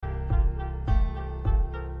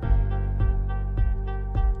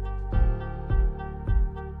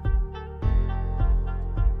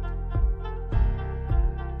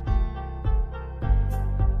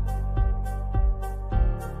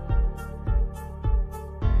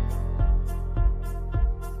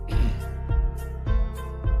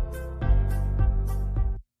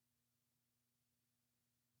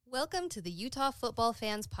Welcome to the Utah Football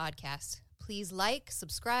Fans Podcast. Please like,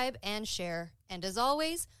 subscribe, and share. And as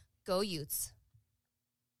always, go Utes.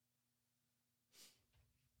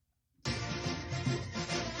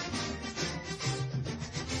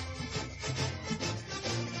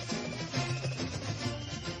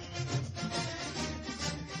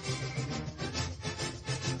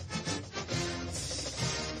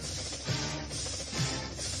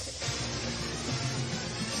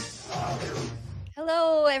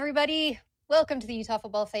 Hello, everybody. Welcome to the Utah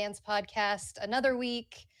Football Fans Podcast. Another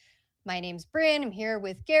week. My name's Bryn. I'm here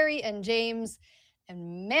with Gary and James.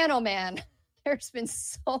 And man, oh man, there's been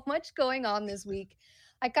so much going on this week.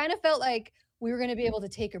 I kind of felt like we were going to be able to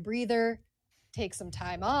take a breather, take some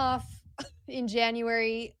time off in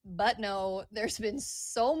January. But no, there's been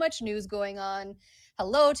so much news going on.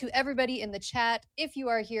 Hello to everybody in the chat. If you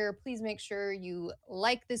are here, please make sure you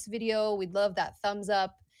like this video. We'd love that thumbs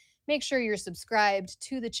up. Make sure you're subscribed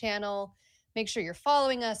to the channel. Make sure you're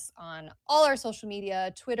following us on all our social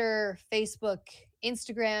media, Twitter, Facebook,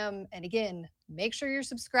 Instagram. And again, make sure you're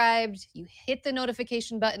subscribed. You hit the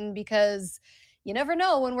notification button because you never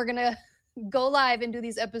know when we're going to go live and do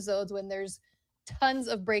these episodes when there's tons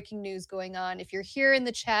of breaking news going on. If you're here in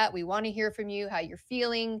the chat, we want to hear from you, how you're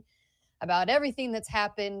feeling about everything that's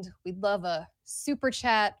happened. We'd love a super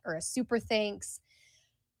chat or a super thanks.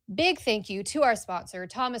 Big thank you to our sponsor,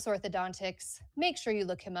 Thomas Orthodontics. Make sure you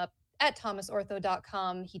look him up at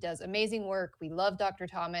thomasortho.com. He does amazing work. We love Dr.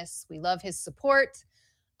 Thomas. We love his support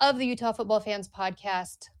of the Utah Football Fans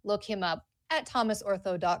Podcast. Look him up at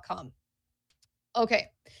thomasortho.com. Okay,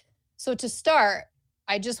 so to start,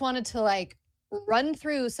 I just wanted to run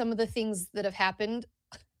through some of the things that have happened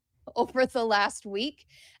over the last week,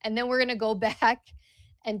 and then we're going to go back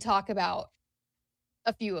and talk about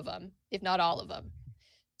a few of them, if not all of them.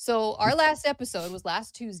 So our last episode was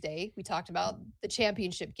last Tuesday. We talked about the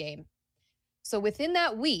championship game. So within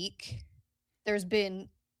that week, there's been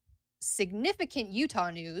significant Utah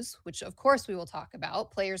news, which of course we will talk about.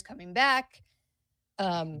 Players coming back,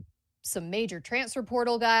 some major transfer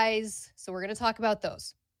portal guys. So we're going to talk about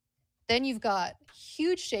those. Then you've got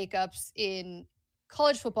huge shakeups in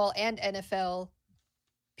college football and NFL.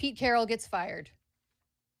 Pete Carroll gets fired.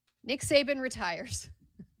 Nick Saban retires.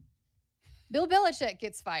 Bill Belichick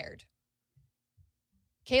gets fired.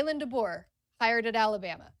 Kalen DeBoer hired at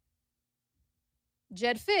Alabama.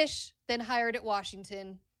 Jedd Fisch then hired at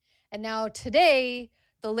Washington. And now today,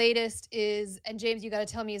 the latest is, and James, you got to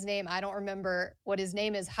tell me his name. I don't remember what his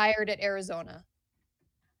name is, hired at Arizona.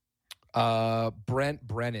 Brent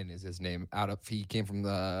Brennan is his name. He came from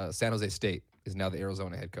the San Jose State, is now the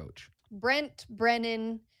Arizona head coach. Brent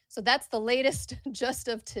Brennan. So that's the latest just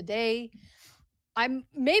of today. I'm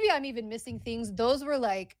even missing things. Those were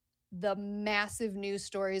the massive news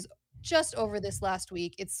stories just over this last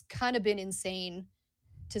week. It's kind of been insane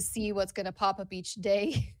to see what's going to pop up each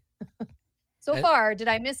day. So far, did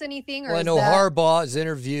I miss anything? Well, I know Harbaugh is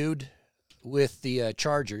interviewed with the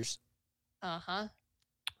Chargers. Uh-huh.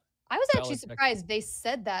 I was actually surprised they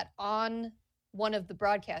said that on one of the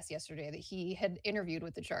broadcasts yesterday that he had interviewed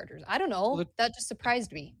with the Chargers. I don't know. That just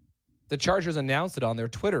surprised me. The Chargers announced it on their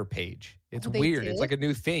Twitter page. It's weird. Did? It's like a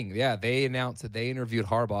new thing. Yeah, they announced that they interviewed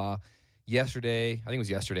Harbaugh yesterday. I think it was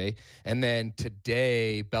yesterday. And then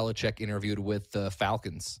today, Belichick interviewed with the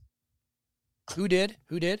Falcons. Who did?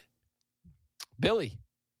 Belichick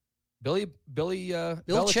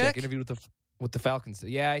interviewed with the Falcons.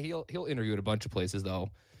 Yeah, he'll interview at a bunch of places though.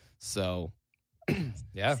 So,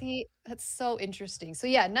 yeah. See, that's so interesting. So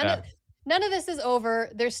yeah, none of this is over.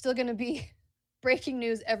 There's still going to be breaking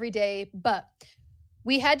news every day, but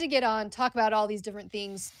we had to get on, talk about all these different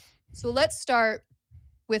things. So let's start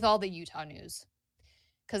with all the Utah news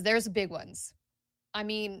because there's big ones. I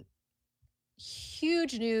mean,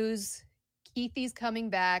 huge news. Keithy's coming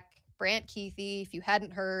back. Brant Kuithe, if you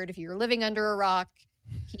hadn't heard, if you're living under a rock,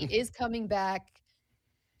 he is coming back.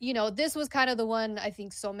 You know, this was kind of the one I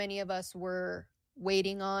think so many of us were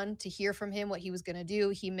waiting on to hear from him, what he was going to do.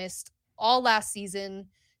 He missed all last season.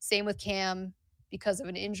 Same with Cam because of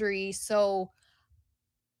an injury. So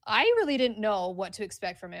I really didn't know what to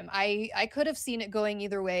expect from him. I could have seen it going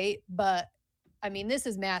either way, but I mean, this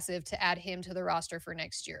is massive to add him to the roster for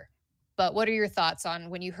next year. But what are your thoughts on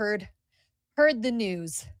when you heard the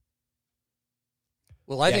news?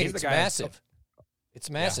 Well, I think it's massive. It's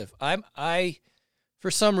massive. Yeah.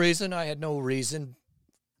 For some reason, I had no reason.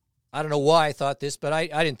 I don't know why I thought this, but I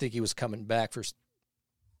didn't think he was coming back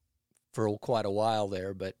for quite a while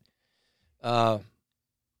there. But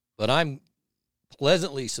I'm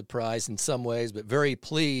pleasantly surprised in some ways, but very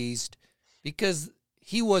pleased because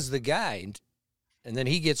he was the guy. And then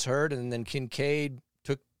he gets hurt, and then Kincaid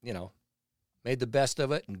made the best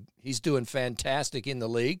of it, and he's doing fantastic in the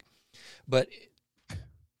league. But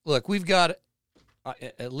look, we've got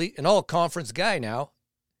at least an all-conference guy now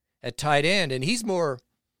at tight end, and he's more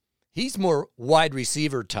wide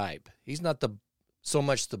receiver type. He's not so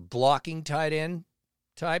much the blocking tight end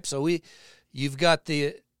type. So you've got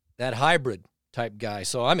that hybrid type guy.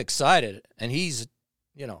 So I'm excited, and he's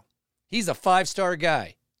a 5-star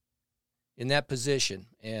guy in that position.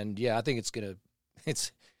 And yeah, I think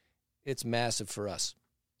it's massive for us.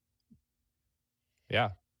 Yeah.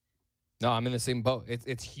 No, I'm in the same boat.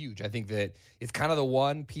 It's huge. I think that it's kind of the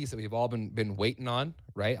one piece that we've all been waiting on,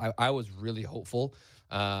 right? I was really hopeful.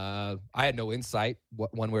 I had no insight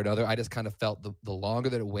one way or another. I just kind of felt the longer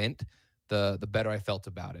that it went, the better I felt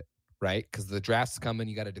about it, right? Because the draft's coming,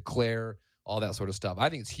 you got to declare all that sort of stuff. I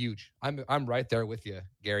think it's huge. I'm right there with you,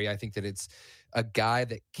 Gary. I think that it's a guy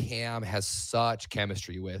that Cam has such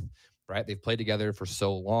chemistry with, right? They've played together for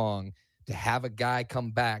so long. To have a guy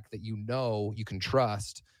come back that you can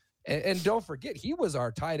trust. And don't forget, he was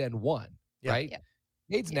our tight end 1, right? Yeah.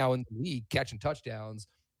 Cade's now in the league catching touchdowns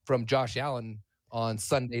from Josh Allen on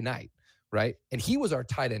Sunday night, right? And he was our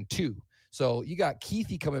tight end 2. So you got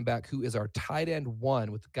Keithy coming back, who is our tight end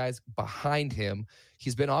 1 with the guys behind him.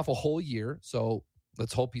 He's been off a whole year, so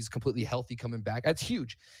let's hope he's completely healthy coming back. That's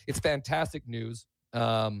huge. It's fantastic news.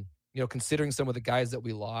 Considering some of the guys that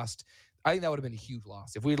we lost, I think that would have been a huge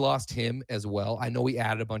loss if we lost him as well. I know we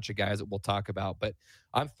added a bunch of guys that we'll talk about, but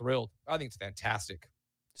I'm thrilled. I think it's fantastic.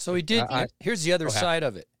 So he did. Here's the other side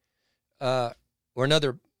of it, or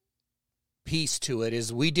another piece to it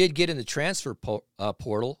is we did get in the transfer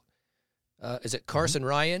portal. Is it Carson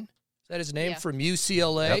Ryan? Is that his name? From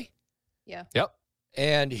UCLA? Yeah. Yep.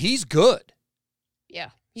 And he's good.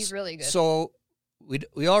 Yeah, he's really good. So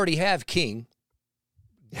we already have King.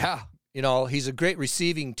 Yeah. He's a great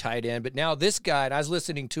receiving tight end, but now this guy, and I was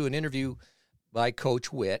listening to an interview by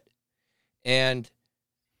Coach Witt, and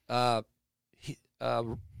Carson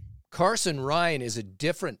Ryan is a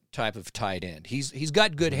different type of tight end. He's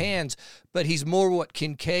got good hands, but he's more what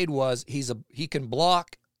Kincaid was. He can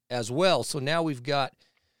block as well. So now we've got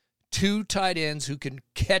 2 tight ends who can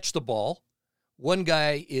catch the ball. One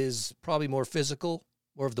guy is probably more physical,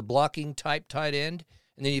 more of the blocking type tight end,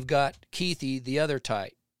 and then you've got Keithy, the other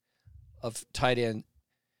type of tight end.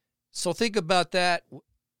 So think about that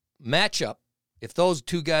matchup. If those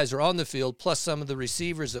 2 guys are on the field, plus some of the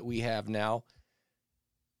receivers that we have now,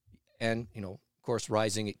 and, of course,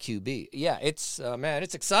 Rising at QB. Yeah, it's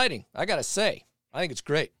exciting. I got to say, I think it's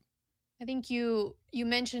great. I think you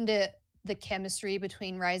mentioned it, the chemistry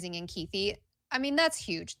between Rising and Keithy. I mean, that's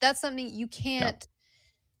huge. That's something you can't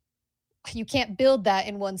build that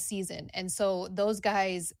in one season. And so those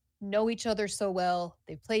guys know each other so well.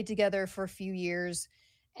 They've played together for a few years.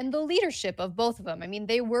 And the leadership of both of them. I mean,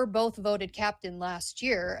 they were both voted captain last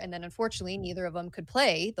year, and then unfortunately neither of them could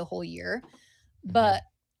play the whole year. But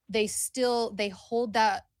they hold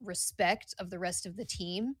that respect of the rest of the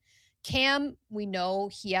team. Cam, we know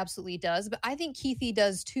he absolutely does, but I think Keithy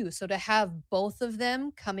does too. So to have both of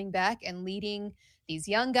them coming back and leading these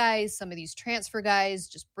young guys, some of these transfer guys,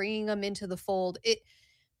 just bringing them into the fold,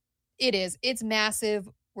 it's massive.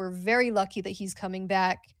 We're very lucky that he's coming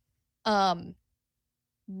back.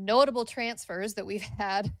 Notable transfers that we've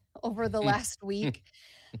had over the last week.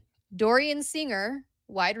 Dorian Singer,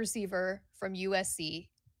 wide receiver from USC.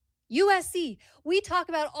 USC, we talk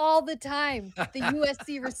about all the time, the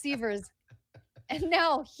USC receivers. And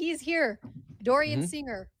now he's here. Dorian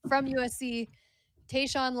Singer from USC.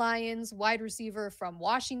 Tayshawn Lyons, wide receiver from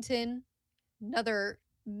Washington. Another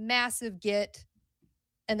massive get.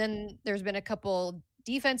 And then there's been a couple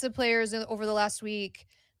defensive players over the last week.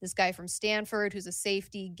 This guy from Stanford, who's a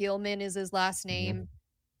safety. Gilman is his last name.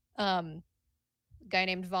 Guy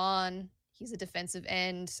named Vaughn. He's a defensive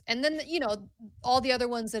end. And then, all the other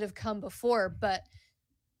ones that have come before. But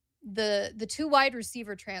the 2 wide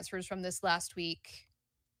receiver transfers from this last week,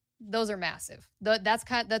 those are massive.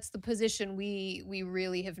 That's the position we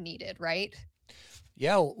really have needed, right?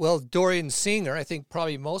 Yeah, well, Dorian Singer, I think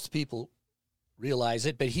probably most people realize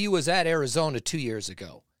it, but he was at Arizona 2 years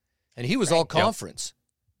ago, and he was all conference. Yep.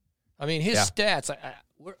 I mean, his stats,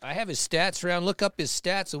 I have his stats around. Look up his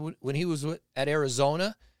stats when he was at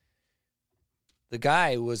Arizona. The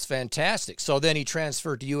guy was fantastic. So then he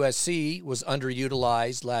transferred to USC, was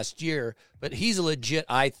underutilized last year, but he's a legit,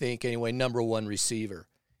 I think anyway, number 1 receiver.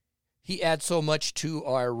 He adds so much to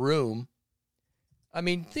our room. I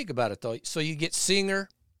mean, think about it, though. So you get Singer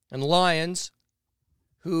and Lyons,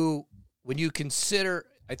 who, when you consider,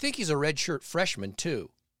 I think he's a redshirt freshman, too,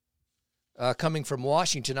 coming from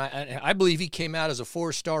Washington. I believe he came out as a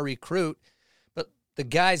 4-star recruit. But the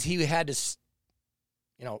guys he had to,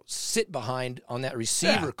 sit behind on that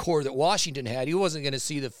receiver core that Washington had. He wasn't going to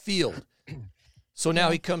see the field. So now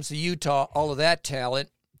he comes to Utah, all of that talent.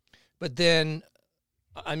 But then,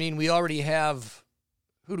 I mean, we already have,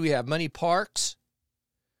 who do we have? Money Parks.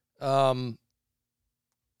 The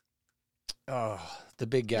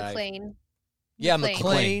big guy. McLean. Yeah,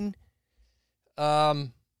 McLean.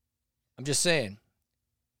 I'm just saying.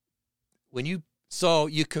 You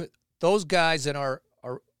could, those guys in our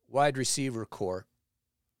wide receiver core,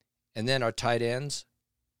 and then our tight ends,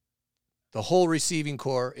 the whole receiving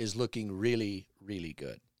core is looking really, really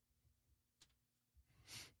good.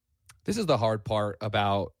 This is the hard part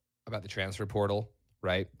about the transfer portal,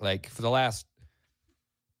 right? Like for the last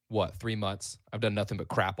 3 months, I've done nothing but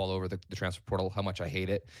crap all over the transfer portal, how much I hate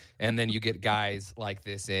it. And then you get guys like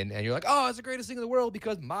this in, and you're like, oh, it's the greatest thing in the world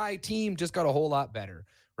because my team just got a whole lot better,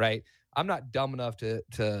 right? I'm not dumb enough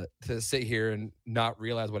to sit here and not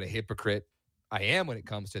realize what a hypocrite I am when it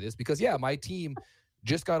comes to this because, yeah, my team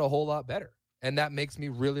just got a whole lot better, and that makes me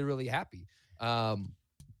really, really happy. At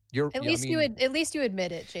least you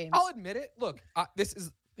admit it, James. I'll admit it. Look,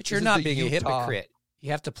 but you're not being a hypocrite.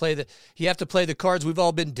 You have to play the cards we've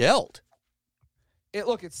all been dealt.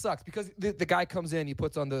 It sucks because the guy comes in, he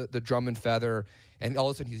puts on the drum and feather, and all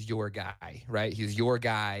of a sudden he's your guy, right? He's your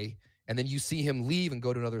guy, and then you see him leave and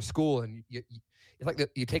go to another school, and it's like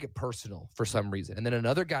you take it personal for some reason. And then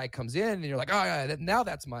another guy comes in, and you're like, oh yeah, now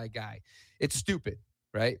that's my guy. It's stupid,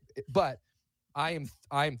 right? But I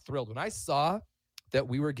am thrilled when I saw that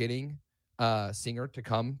we were getting Singer to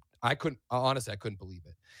come. I couldn't believe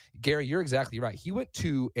it. Gary, you're exactly right. He went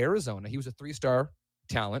to Arizona. He was a 3-star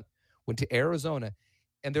talent, went to Arizona.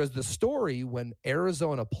 And there's the story when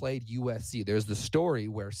Arizona played USC. There's the story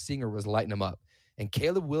where Singer was lighting him up. And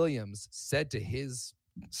Caleb Williams said to his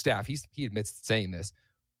staff, he admits saying this,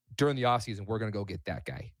 during the offseason, we're going to go get that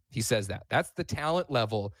guy. He says that. That's the talent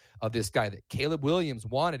level of this guy that Caleb Williams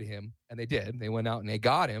wanted him, and they did. They went out and they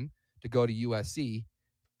got him to go to USC,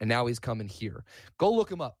 and now he's coming here. Go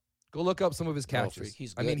look him up. Go look up some of his catches.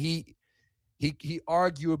 He's good. I mean, he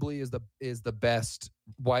arguably is the best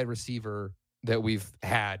wide receiver that we've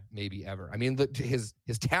had maybe ever. I mean, his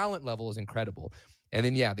talent level is incredible. And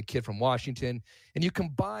then, the kid from Washington. And you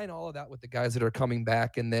combine all of that with the guys that are coming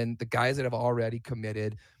back and then the guys that have already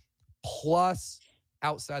committed, plus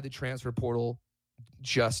outside the transfer portal,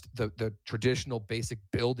 just the traditional basic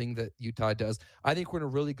building that Utah does. I think we're in a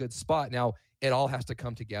really good spot. Now, it all has to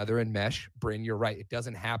come together and mesh. Bryn, you're right. It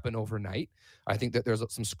doesn't happen overnight. I think that there's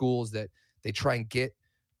some schools that they try and get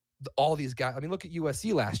all these guys. I mean, look at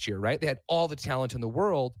USC last year, right? They had all the talent in the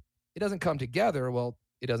world. It doesn't come together. Well,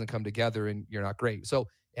 it doesn't come together and you're not great. So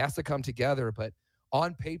it has to come together. But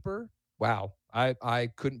on paper, wow, I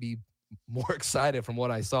couldn't be more excited from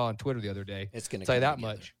what I saw on Twitter the other day. It's going to say that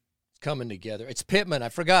together. much. It's coming together. It's Pittman. I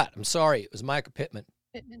forgot. I'm sorry. It was Micah Pittman.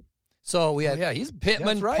 So we had he's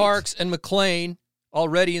Pittman, right. Parks, and McLean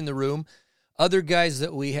already in the room. Other guys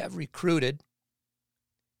that we have recruited.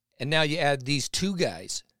 And now you add these two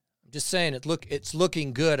guys. I'm just saying it's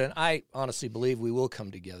looking good, and I honestly believe we will come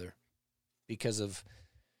together because of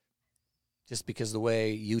the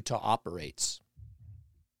way Utah operates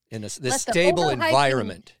in this stable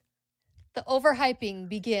environment. The overhyping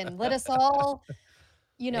begin. Let us all,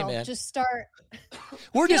 just start.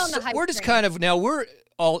 We're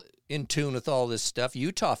all in tune with all this stuff.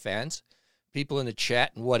 Utah fans, people in the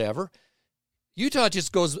chat and whatever. Utah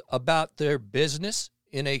just goes about their business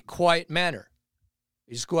in a quiet manner.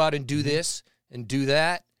 You just go out and do this and do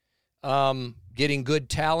that, getting good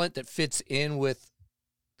talent that fits in with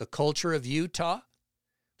the culture of Utah.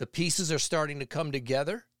 The pieces are starting to come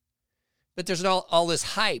together. But there's all this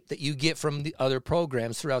hype that you get from the other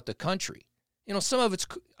programs throughout the country. Some of it's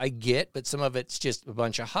I get, but some of it's just a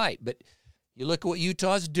bunch of hype. But you look at what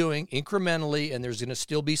Utah's doing incrementally, and there's going to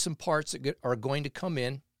still be some parts that are going to come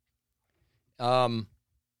in. And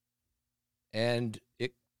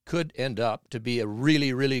it could end up to be a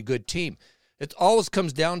really, really good team. It always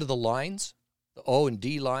comes down to the lines, the O and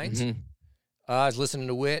D lines. Mm-hmm. I was listening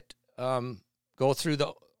to Witt go through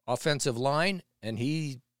the offensive line, and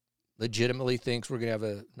he legitimately thinks we're going to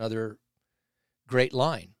have another great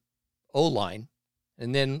line, O-line.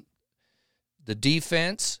 And then the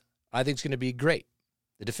defense, I think, is going to be great.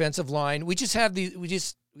 The defensive line, we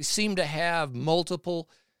seem to have multiple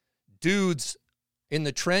dudes in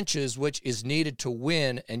the trenches, which is needed to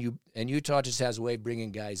win, and Utah just has a way of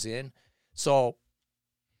bringing guys in. So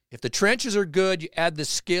if the trenches are good, you add the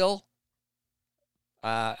skill.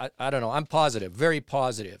 I don't know. I'm positive, very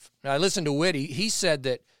positive. Now, I listened to Witt. He said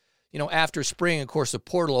that, after spring, of course, the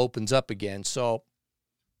portal opens up again. So,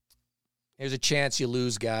 There's a chance you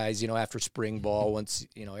lose guys, after spring ball once,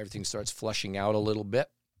 everything starts flushing out a little bit.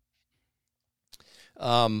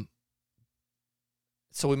 So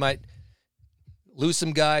we might lose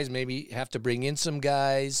some guys, maybe have to bring in some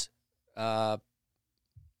guys. But,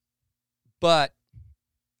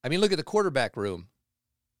 look at the quarterback room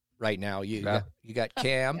right now. You got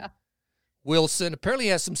Cam. Yeah. Wilson apparently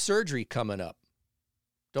has some surgery coming up.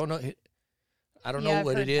 Don't know. I don't know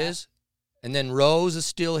what it is. And then Rose is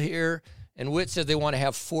still here. And Witt said they want to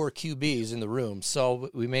have 4 QBs in the room. So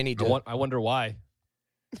we may need to. I wonder why.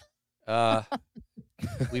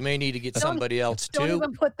 We may need to get somebody else too. Don't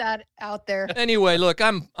even put that out there. Anyway, look,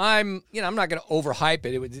 I'm not going to overhype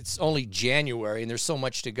it. It's only January and there's so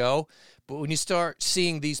much to go. But when you start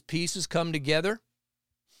seeing these pieces come together,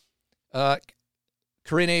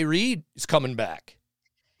 Corinne Reed is coming back.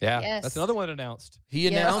 Yeah, yes. That's another one announced. He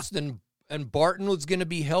announced, and Barton was going to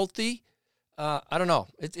be healthy. I don't know.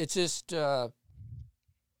 It's just, and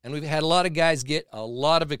we've had a lot of guys get a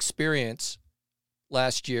lot of experience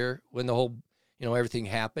last year when the whole, everything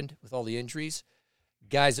happened with all the injuries.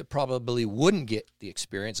 Guys that probably wouldn't get the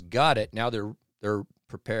experience got it. Now they're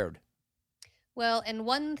prepared. Well, and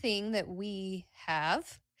one thing that we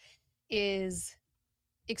have is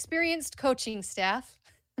experienced coaching staff.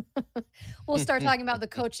 We'll start talking about the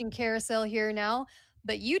coaching carousel here now.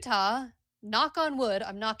 But Utah, knock on wood,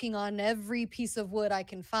 I'm knocking on every piece of wood I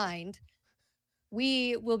can find.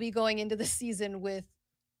 We will be going into the season with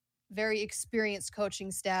very experienced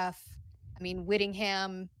coaching staff.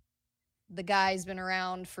 Whittingham, the guy's been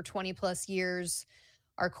around for 20 plus years.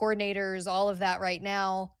 Our coordinators, all of that right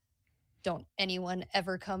now. Don't anyone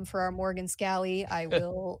ever come for our Morgan Scally. I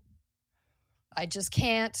just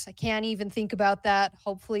can't. I can't even think about that.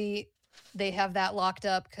 Hopefully they have that locked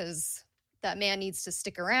up because that man needs to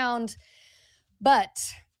stick around.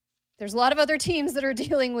 But there's a lot of other teams that are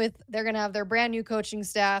dealing with, they're going to have their brand new coaching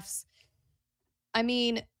staffs.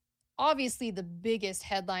 Obviously the biggest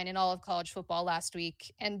headline in all of college football last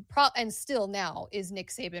week and still now is Nick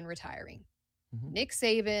Saban retiring. Mm-hmm. Nick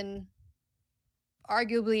Saban,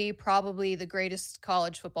 arguably probably the greatest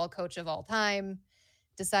college football coach of all time,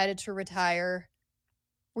 decided to retire.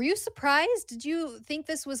 Were you surprised? Did you think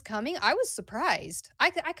this was coming? I was surprised. I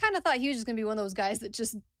kind of thought he was just going to be one of those guys that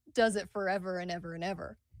just does it forever and ever and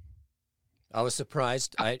ever. I was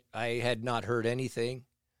surprised. I had not heard anything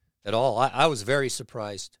at all. I was very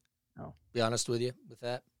surprised. Oh, be honest with you with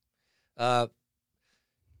that.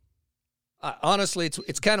 Honestly,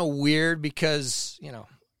 it's kind of weird because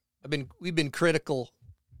we've been critical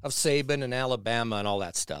of Saban and Alabama and all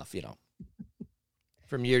that stuff,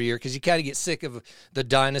 from year to year, because you kind of get sick of the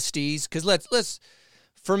dynasties. Because let's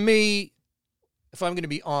for me, if I'm going to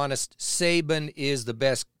be honest, Saban is the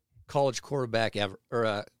best college quarterback ever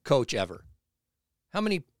or coach ever. How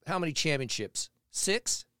many championships?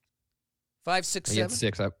 6? 5, 6, 7? He had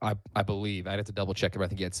 6, I believe. I'd have to double check him. I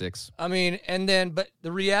think he had 6. But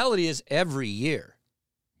the reality is every year,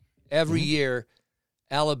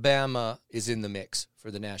 Alabama is in the mix for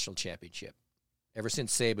the national championship ever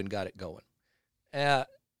since Saban got it going.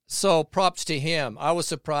 So props to him. I was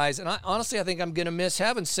surprised. And honestly, I think I'm going to miss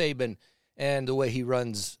having Saban and the way he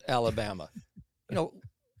runs Alabama.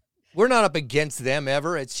 We're not up against them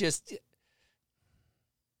ever. It's just,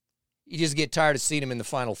 you just get tired of seeing him in the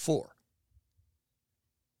Final Four.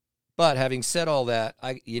 But having said all that,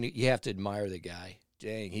 you have to admire the guy.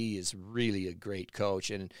 Dang, he is really a great coach,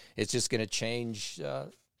 and it's just going to change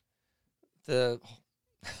the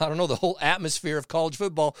whole atmosphere of college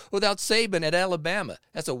football without Saban at Alabama.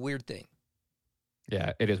 That's a weird thing.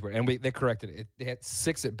 Yeah, it is weird. And they corrected it. They had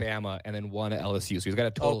 6 at Bama and then 1 at LSU, so he's got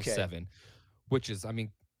a total of 7, which is,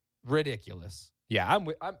 ridiculous. Yeah,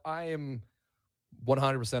 I am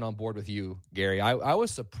 100% on board with you, Gary. I was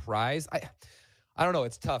surprised. I don't know.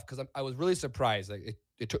 It's tough because I was really surprised.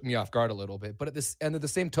 It took me off guard a little bit. But at the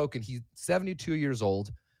same token, he's 72 years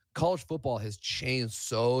old. College football has changed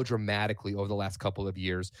so dramatically over the last couple of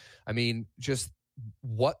years. Just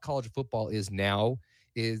what college football is now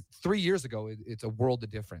is 3 years ago. It's a world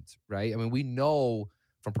of difference, right? We know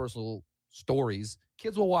from personal stories,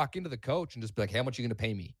 kids will walk into the coach and just be like, "Hey, how much are you going to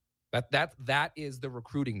pay me?" That is the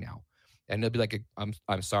recruiting now. And they'll be like,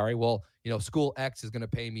 I'm sorry. Well, school X is going to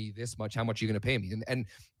pay me this much. How much are you going to pay me? And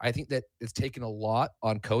I think that it's taken a lot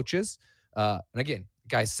on coaches. And again,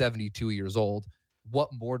 guy's 72 years old.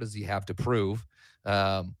 What more does he have to prove?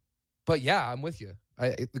 But yeah, I'm with you.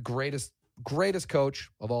 The greatest coach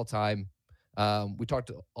of all time. We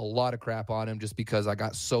talked a lot of crap on him just because I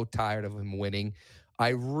got so tired of him winning. I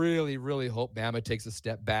really, really hope Bama takes a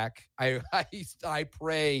step back. I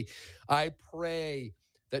pray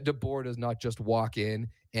that DeBoer does not just walk in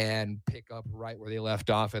and pick up right where they left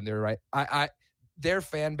off. And they're right. Their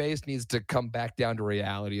fan base needs to come back down to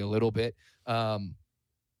reality a little bit.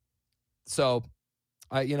 So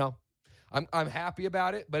I'm happy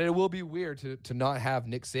about it, but it will be weird to not have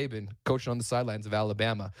Nick Saban coaching on the sidelines of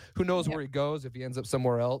Alabama. Who knows where he goes, if he ends up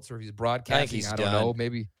somewhere else or if he's broadcasting. I don't know.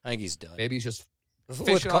 Maybe I think he's done. Maybe he's just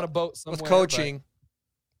fishing on a boat somewhere. With coaching,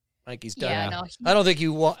 I think he's done. Yeah, no, I don't think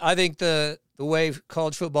you want. I think the way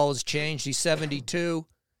college football has changed. He's 72,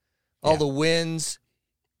 all the wins.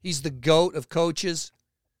 He's the GOAT of coaches.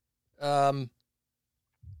 No,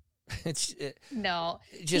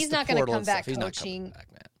 he's not going to come back coaching. Back,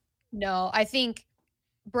 man. No, I think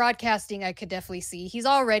broadcasting I could definitely see.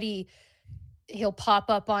 He'll pop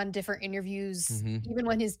up on different interviews. Mm-hmm. Even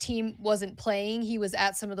when his team wasn't playing, he was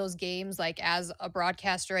at some of those games, like as a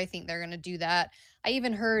broadcaster. I think they're going to do that. I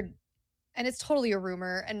even heard, and it's totally a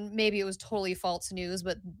rumor, and maybe it was totally false news,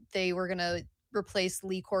 but they were going to replace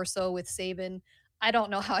Lee Corso with Saban. I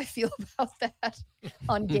don't know how I feel about that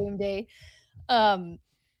on game day.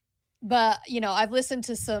 But, I've listened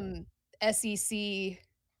to some SEC.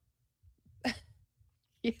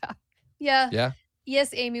 Yeah.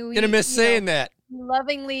 Yes, Amy. Gonna miss saying that.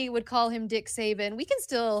 Lovingly would call him Dick Saban. We can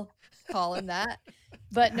still call him that,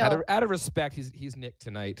 but no. Out of respect, he's Nick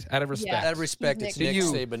tonight. Out of respect, it's Nick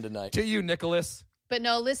Saban tonight. To you, Nicholas. But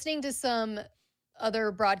no, listening to some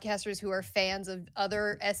other broadcasters who are fans of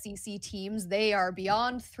other SEC teams, they are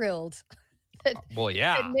beyond thrilled that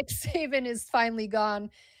Nick Saban is finally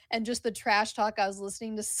gone. And just the trash talk I was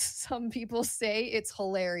listening to some people say, it's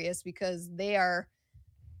hilarious because they are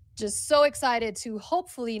just so excited to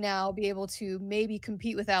hopefully now be able to maybe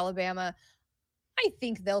compete with Alabama. I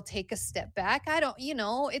think they'll take a step back.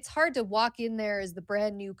 It's hard to walk in there as the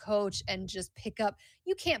brand new coach and just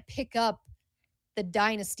you can't pick up the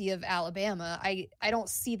dynasty of Alabama. I don't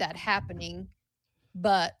see that happening,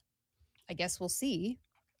 but I guess we'll see.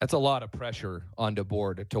 That's a lot of pressure on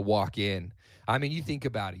DeBoer to walk in. I mean, you think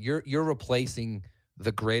about it. You're replacing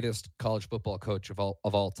the greatest college football coach of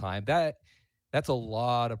all time. That's a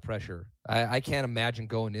lot of pressure. I can't imagine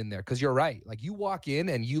going in there because you're right. Like you walk in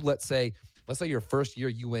and let's say your first year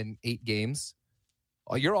you win 8 games.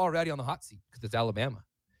 Oh, you're already on the hot seat because it's Alabama.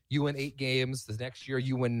 You win 8 games. The next year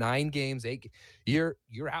you win 9 games. You're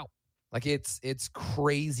out. Like it's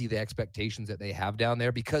crazy the expectations that they have down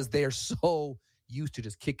there because they're so used to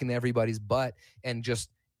just kicking everybody's butt and just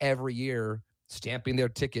every year stamping their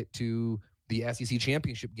ticket to the SEC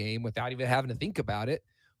championship game without even having to think about it.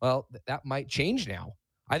 Well, that might change now.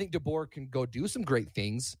 I think DeBoer can go do some great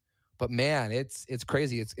things, but man, it's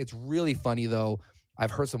crazy. It's really funny though.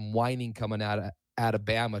 I've heard some whining coming out of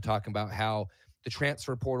Alabama talking about how the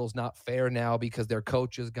transfer portal is not fair now because their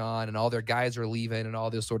coach is gone and all their guys are leaving and all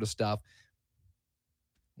this sort of stuff.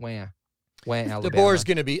 DeBoer's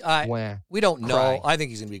going to be. We don't know. Cry. I think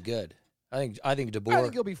he's going to be good. I think DeBoer. I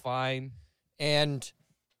think he'll be fine. And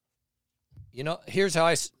here's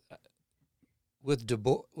how with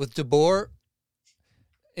DeBoer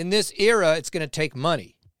in this era, it's going to take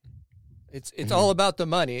money. It's all about the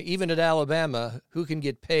money. Even at Alabama, who can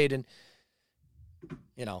get paid, and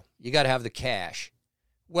you got to have the cash.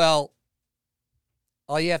 Well,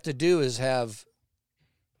 all you have to do is have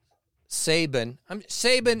Saban.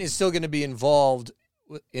 Saban is still going to be involved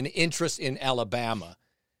in interest in Alabama.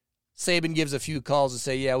 Saban gives a few calls and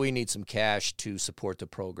say, yeah, we need some cash to support the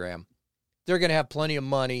program. They're going to have plenty of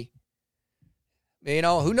money.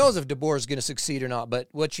 Who knows if DeBoer is going to succeed or not, but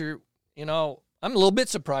I'm a little bit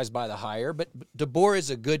surprised by the hire, but DeBoer is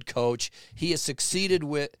a good coach. He has succeeded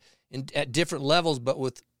at different levels, but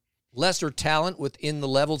with lesser talent within the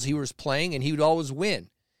levels he was playing, and he would always win.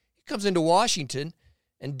 He comes into Washington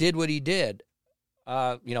and did what he did.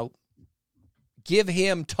 Give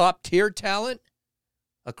him top-tier talent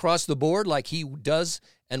across the board like he does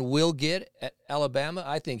and will get at Alabama,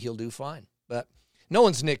 I think he'll do fine. But no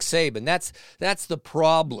one's Nick Saban. That's the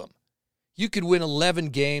problem. You could win 11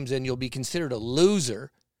 games and you'll be considered a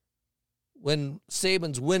loser when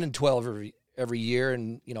Saban's winning 12 every year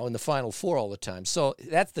and, in the Final Four all the time. So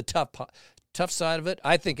that's the tough side of it.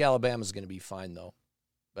 I think Alabama's going to be fine, though.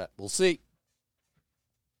 But we'll see.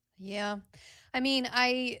 Yeah. I mean,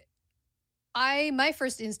 my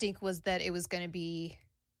first instinct was that it was going to be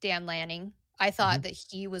Dan Lanning. I thought that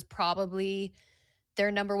he was probably their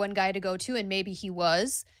number one guy to go to, and maybe he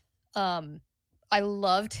was. I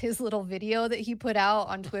loved his little video that he put out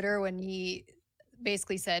on Twitter when he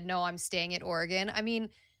basically said, no, I'm staying at Oregon. I mean,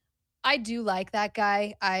 I do like that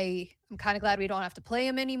guy. I'm kind of glad we don't have to play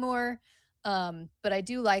him anymore. But I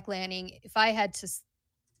do like Lanning. If I had to,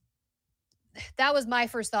 that was my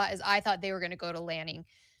first thought, is I thought they were going to go to Lanning.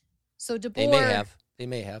 So DeBoer,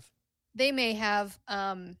 They may have.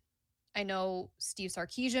 I know Steve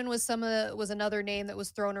Sarkisian was another name that was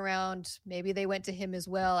thrown around. Maybe they went to him as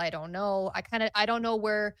well. I don't know. I don't know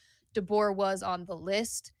where DeBoer was on the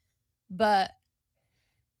list, but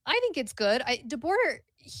I think it's good. DeBoer,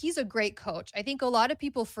 he's a great coach. I think a lot of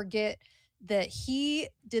people forget that he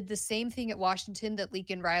did the same thing at Washington that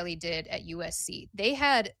Lincoln Riley did at USC.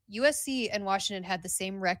 USC and Washington had the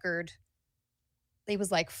same record. It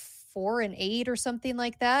was like 4-8 or something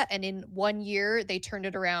like that. And in 1 year, they turned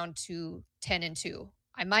it around to 10-2.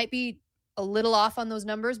 I might be a little off on those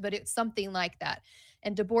numbers, but it's something like that.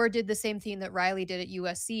 And DeBoer did the same thing that Riley did at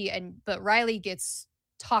USC. But Riley gets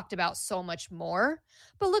talked about so much more.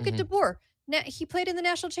 But look at DeBoer. Now, he played in the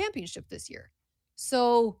national championship this year.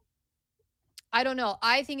 So I don't know.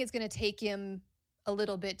 I think it's going to take him a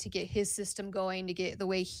little bit to get his system going, to get the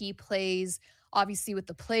way he plays, obviously with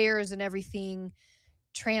the players and everything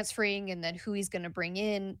transferring and then who he's going to bring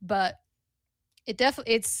in. But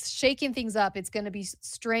it's shaking things up. It's going to be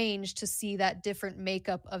strange to see that different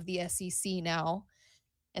makeup of the SEC now.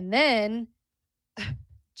 And then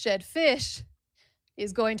Jedd Fisch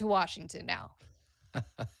is going to Washington now.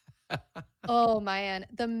 Oh, man.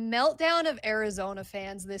 The meltdown of Arizona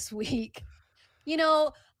fans this week. You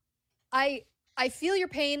know, I feel your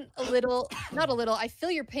pain a little, not a little. I feel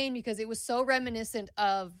your pain because it was so reminiscent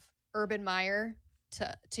of Urban Meyer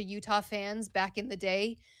to Utah fans back in the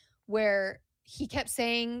day, where he kept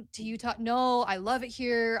saying to Utah, no, I love it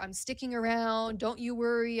here. I'm sticking around. Don't you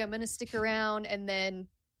worry. I'm going to stick around. And then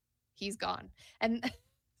he's gone. And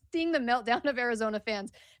seeing the meltdown of Arizona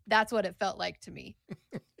fans, that's what it felt like to me.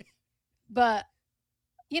 But,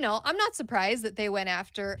 you know, I'm not surprised that they went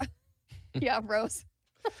after. Yeah, Rose.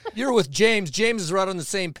 You're with James. James is right on the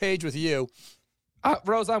same page with you.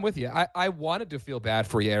 Rose, I'm with you. I wanted to feel bad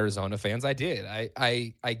for you, Arizona fans. I did.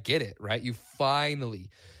 I get it, right? You finally,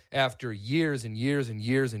 after years and years and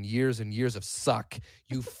years and years and years of suck,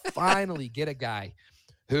 you finally get a guy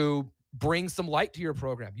who brings some light to your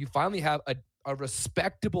program. You finally have a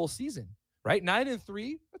respectable season, right?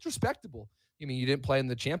 9-3, that's respectable. You mean you didn't play in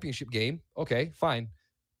the championship game? Okay, fine.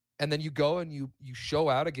 And then you go and you show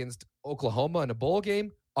out against Oklahoma in a bowl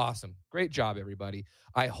game. Awesome. Great job, everybody.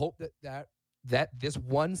 I hope that this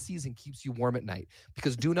one season keeps you warm at night,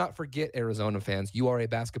 because do not forget, Arizona fans, you are a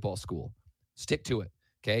basketball school. Stick to it,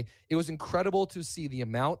 okay? It was incredible to see the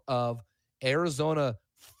amount of Arizona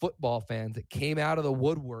football fans that came out of the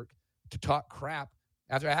woodwork to talk crap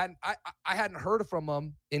after I hadn't heard from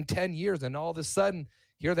them in 10 years, and all of a sudden,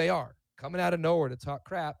 here they are, coming out of nowhere to talk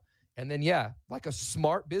crap. And then, yeah, like a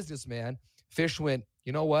smart businessman, Fisch went,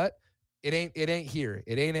 you know what? It ain't here.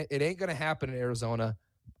 It ain't going to happen in Arizona.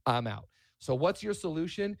 I'm out. So what's your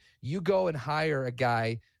solution? You go and hire a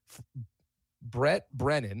guy, Brett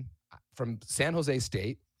Brennan from San Jose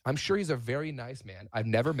State. I'm sure he's a very nice man. I've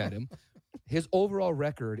never met him. His overall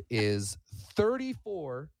record is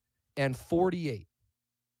 34-48.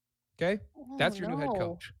 Okay? That's your new head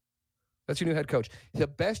coach. That's your new head coach. The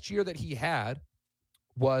best year that he had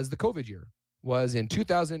was the COVID year. Was in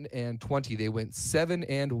 2020. They went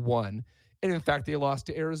 7-1. And in fact, they lost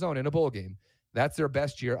to Arizona in a bowl game. That's their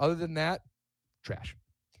best year. Other than that, trash.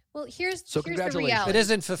 Well, here's the reality. But is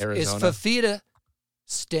Fafita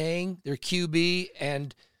staying, their QB?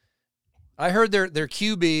 And I heard their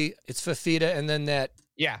QB, it's Fafita, and then that,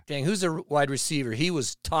 dang, who's their wide receiver? He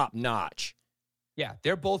was top notch. Yeah,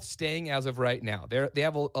 they're both staying as of right now. They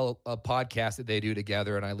have a podcast that they do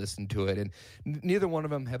together, and I listened to it. And neither one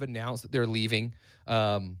of them have announced that they're leaving.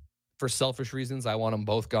 For selfish reasons, I want them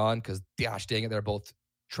both gone because, gosh dang it, they're both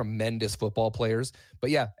tremendous football players. But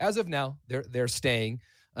yeah, as of now, they're staying.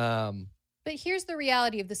 But here's the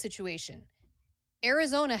reality of the situation: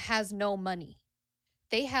 Arizona has no money.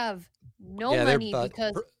 They have no money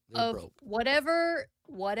because of broke.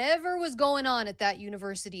 Whatever was going on at that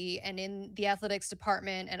university and in the athletics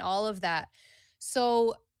department and all of that.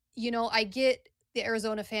 So, you know, I get the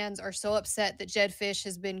Arizona fans are so upset that Jedd Fisch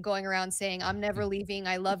has been going around saying, I'm never leaving.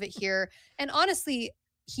 I love it here. And honestly,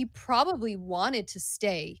 he probably wanted to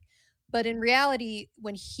stay. But in reality,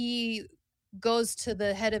 when he goes to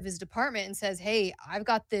the head of his department and says, hey, I've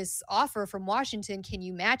got this offer from Washington. Can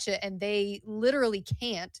you match it? And they literally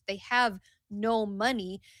can't. They have no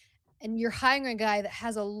money. And you're hiring a guy that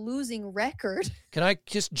has a losing record. Can I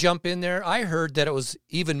just jump in there? I heard that it was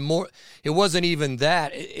even more. It wasn't even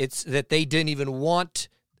that. It's that they didn't even want,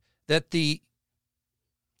 that the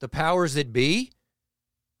powers that be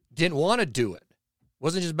didn't want to do it. It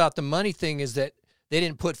wasn't just about the money thing, is that they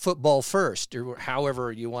didn't put football first, or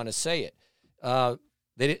however you want to say it.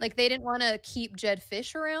 They didn't want to keep Jedd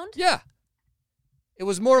Fisch around? Yeah. It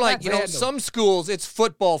was more like, some schools, it's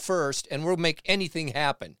football first, and we'll make anything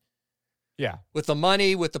happen. Yeah. With the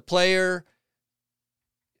money, with the player.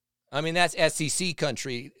 I mean, that's SEC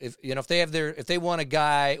country. If they want a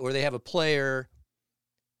guy or they have a player,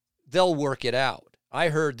 they'll work it out. I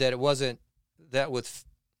heard that it wasn't that with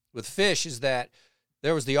Fish is that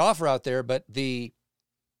there was the offer out there, but the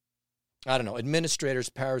administrators,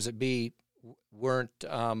 powers that be, weren't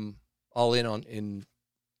all in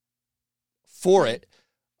for it,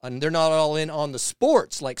 and they're not all in on the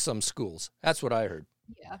sports like some schools. That's what I heard.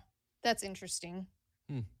 Yeah, that's interesting.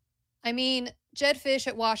 I mean, Jedd Fisch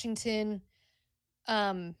at Washington,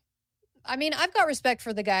 I've got respect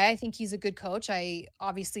for the guy. I think he's a good coach.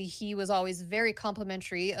 Obviously he was always very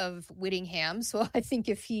complimentary of Whittingham, so I think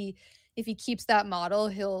if he keeps that model,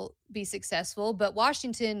 he'll be successful. But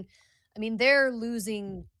Washington, I mean, they're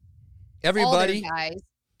losing everybody, all their guys.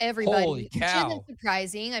 Everybody. Holy cow. Which isn't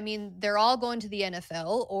surprising. I mean, they're all going to the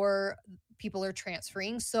NFL or people are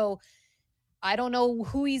transferring. So I don't know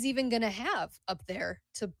who he's even going to have up there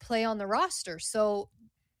to play on the roster. So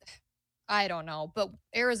I don't know. But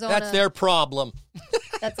Arizona. That's their problem.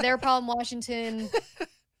 That's their problem, Washington.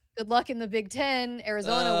 Good luck in the Big Ten.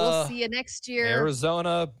 Arizona, we'll see you next year.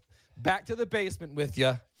 Arizona, back to the basement with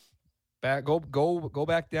you. Go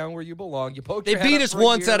back down where you belong. You poked. They beat us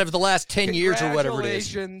once out of the last 10 years or whatever it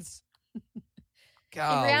is. Congratulations. In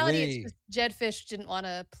reality, it's just Jedd Fisch didn't want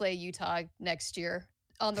to play Utah next year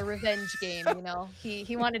on the revenge game.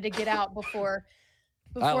 He wanted to get out before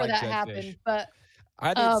that happened. Fish. But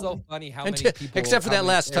I think it's so funny how many people, except for that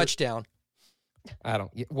last touchdown.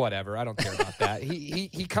 Whatever. I don't care about that.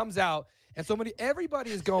 He comes out and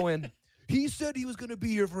everybody is going. He said he was going to be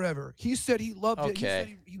here forever. He said he loved it. He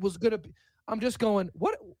said he was going to be. I'm just going,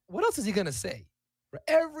 what else is he going to say?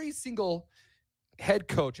 Every single head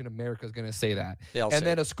coach in America is going to say that.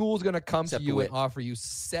 Then a school is going to come to you and offer you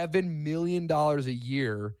 $7 million a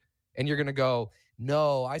year. And you're going to go,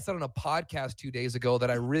 no, I said on a podcast 2 days ago that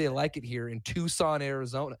I really like it here in Tucson,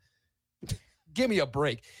 Arizona. Give me a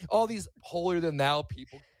break. All these holier than thou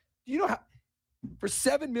people. You know how, for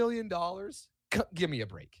 $7 million, give me a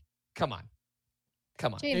break. Come on.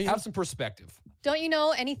 James, have some perspective. Don't you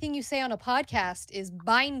know anything you say on a podcast is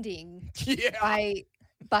binding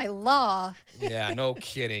by law? Yeah, no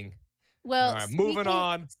kidding. Well, all right, moving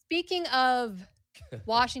on. Speaking of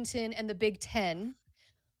Washington and the Big Ten,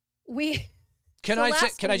 Can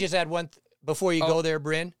I just add one before you go there,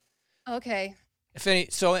 Bryn? Okay.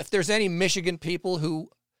 If there's any Michigan people who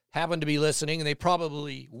happen to be listening, and they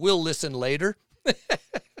probably will listen later,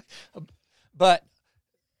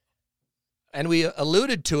 and we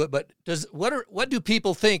alluded to it, but what do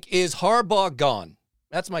people think? Is Harbaugh gone?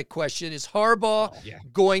 That's my question. Is Harbaugh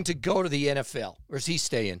going to go to the NFL, or is he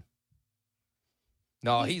staying?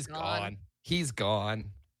 No, he's gone. He's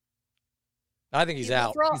gone. I think he's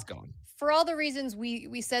out. He's gone. For all the reasons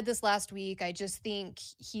we said this last week, I just think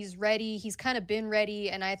he's ready. He's kind of been ready,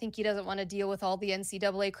 and I think he doesn't want to deal with all the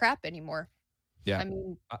NCAA crap anymore. Yeah. I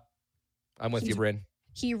mean, I'm with you, Bryn.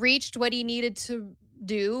 He reached what he needed to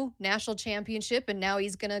do, national championship, and now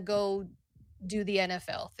he's going to go do the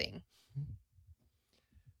NFL thing.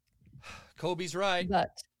 Kobe's right. But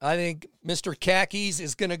I think Mr. Khakis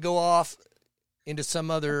is going to go off into some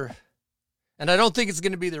other, and I don't think it's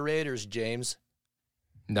going to be the Raiders, James.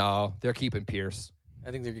 No, they're keeping Pierce. I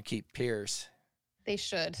think they're going to keep Pierce. They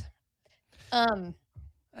should.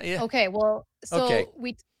 Yeah. Okay, well, so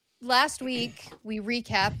last week we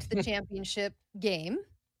recapped the championship game,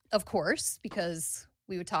 of course, because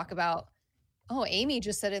we would talk about, Amy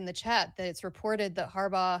just said in the chat that it's reported that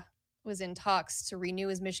Harbaugh was in talks to renew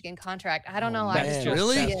his Michigan contract. I don't know.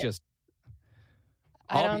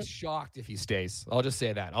 I'll be shocked if he stays. I'll just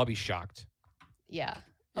say that. I'll be shocked. Yeah.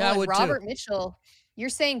 I would Robert too. Mitchell, you're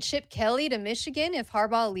saying Chip Kelly to Michigan if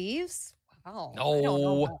Harbaugh leaves? Wow. No. I don't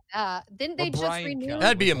know about that. Didn't they just Brian renew? Kelly.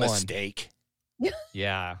 That'd be a mistake.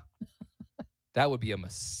 Yeah. That would be a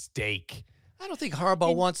mistake. I don't think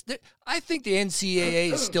Harbaugh wants – I think the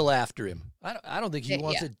NCAA is still after him. I don't think he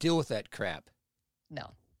wants to deal with that crap.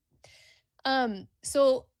 No.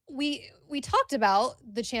 So we talked about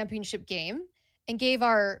the championship game and gave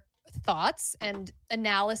our thoughts and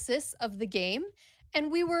analysis of the game,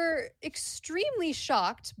 and we were extremely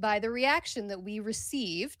shocked by the reaction that we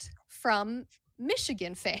received from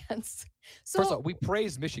Michigan fans. So, first of all, we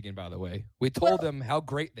praised Michigan, by the way. We told them how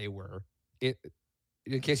great they were, in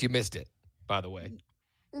case you missed it, by the way.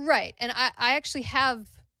 Right. And I actually have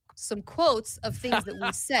some quotes of things that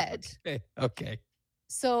we said. Okay.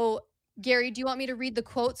 So, Gary, do you want me to read the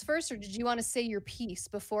quotes first, or did you want to say your piece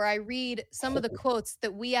before I read some of the quotes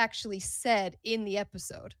that we actually said in the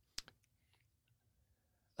episode?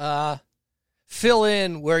 fill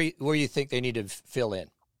in where you think they need to fill in.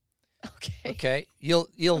 Okay. Okay.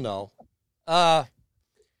 You'll know.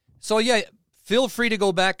 So yeah, feel free to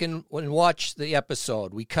go back and watch the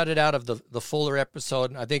episode. We cut it out of the fuller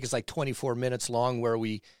episode. I think it's like 24 minutes long, where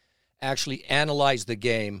we actually analyzed the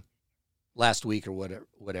game last week or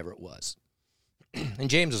whatever it was. And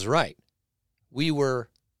James is right. We were,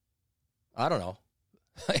 I don't know,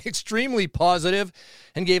 extremely positive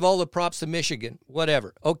and gave all the props to Michigan,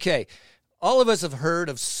 whatever. Okay. All of us have heard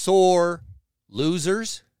of sore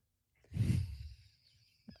losers.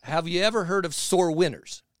 Have you ever heard of sore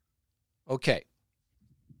winners? Okay.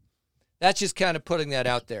 That's just kind of putting that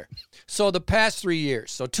out there. So the past 3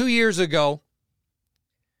 years. So 2 years ago,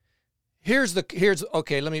 here's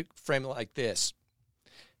okay, let me frame it like this.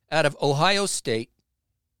 Out of Ohio State,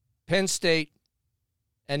 Penn State,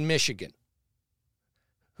 and Michigan,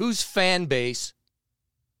 whose fan base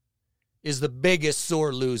is the biggest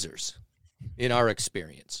sore losers in our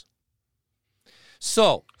experience?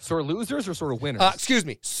 So, sore losers or sore winners? Excuse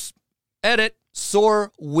me. Edit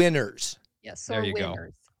sore winners. Yes, sore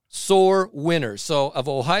winners. Sore winners. So, of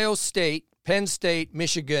Ohio State, Penn State,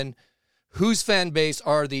 Michigan, whose fan base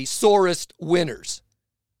are the sorest winners?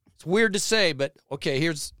 It's weird to say, but okay,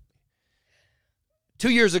 here's 2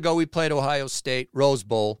 years ago we played Ohio State, Rose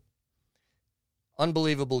Bowl.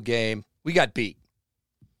 Unbelievable game. We got beat.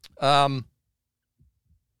 We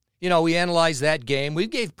analyzed that game. We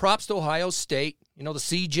gave props to Ohio State. The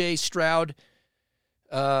C.J. Stroud,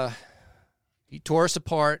 he tore us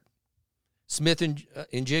apart. Smith and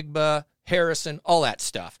Njigba, Harrison, all that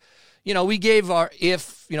stuff. We gave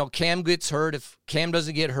if Cam gets hurt, if Cam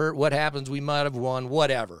doesn't get hurt, what happens? We might have won,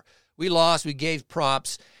 whatever. We lost, we gave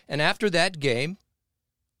props. And after that game,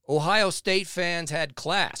 Ohio State fans had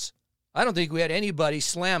class. I don't think we had anybody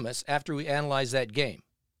slam us after we analyzed that game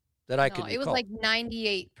that I could recall. It was like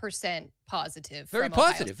 98% positive. Very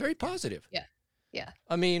positive, very positive. Yeah. Yeah.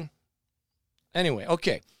 I mean, anyway,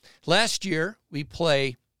 okay. Last year, we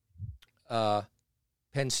play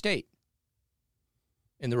Penn State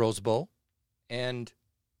in the Rose Bowl, and,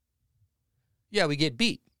 yeah, we get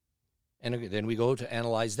beat. And then we go to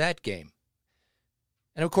analyze that game.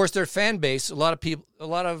 And, of course, their fan base, a lot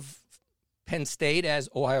of Penn State, as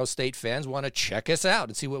Ohio State fans, want to check us out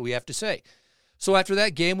and see what we have to say. So after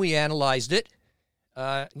that game, we analyzed it.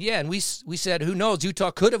 And we said, who knows,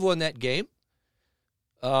 Utah could have won that game.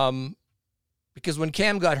 Because when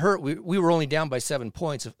Cam got hurt, we were only down by 7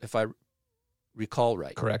 points, if I recall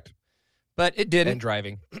right. Correct. But it didn't. And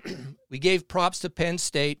driving. We gave props to Penn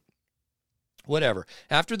State, whatever.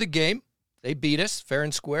 After the game, they beat us fair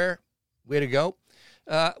and square. Way to go.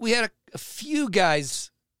 We had a few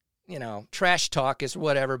guys, trash talk us or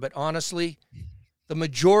whatever, but honestly, the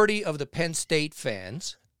majority of the Penn State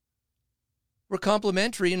fans were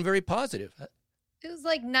complimentary and very positive. It was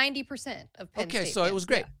like 90% of Penn State. Okay, so it was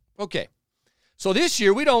great. Yeah. Okay. So this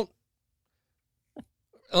year,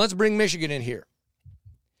 let's bring Michigan in here.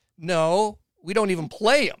 No, we don't even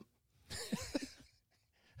play them.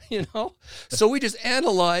 So we just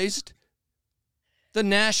analyzed the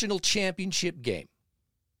national championship game.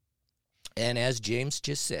 And as James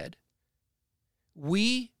just said,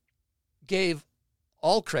 we gave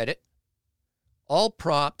all credit, all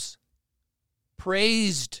props,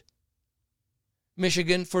 praised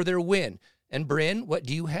Michigan for their win. And Bryn, what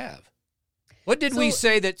do you have? What did we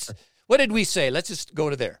say? Let's just go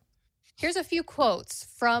to there. Here's a few quotes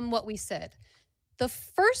from what we said. The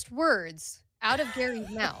first words out of Gary's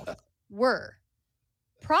mouth were,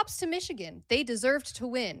 props to Michigan. They deserved to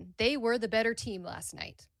win. They were the better team last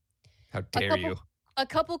night. How dare you? A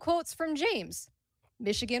couple quotes from James.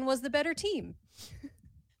 Michigan was the better team.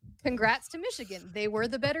 Congrats to Michigan. They were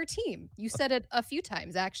the better team. You said it a few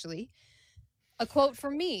times, actually. A quote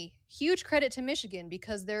from me. Huge credit to Michigan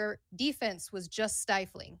because their defense was just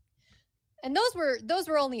stifling. And those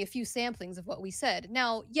were only a few samplings of what we said.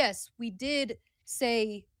 Now, yes, we did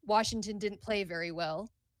say Washington didn't play very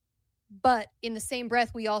well. But in the same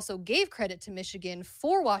breath, we also gave credit to Michigan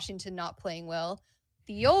for Washington not playing well.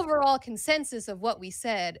 The overall consensus of what we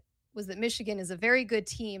said was that Michigan is a very good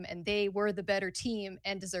team and they were the better team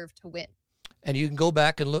and deserved to win. And you can go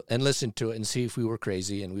back and look and listen to it and see if we were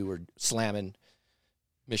crazy and we were slamming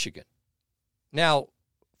Michigan. Now,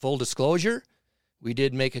 full disclosure, we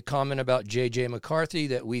did make a comment about J.J. McCarthy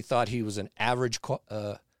that we thought he was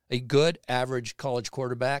a good average college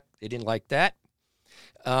quarterback. They didn't like that.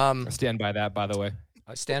 I stand by that, by the way.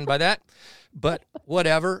 I stand by that. But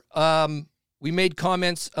whatever. We made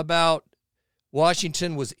comments about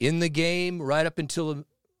Washington was in the game right up until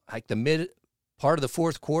the mid part of the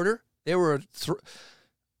fourth quarter. They were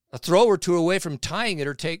a throw or two away from tying it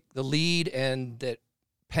or take the lead, and that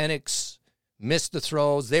Penix missed the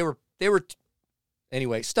throws. They were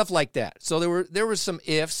anyway, stuff like that. So there were some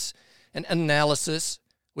ifs and analysis,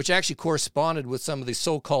 which actually corresponded with some of the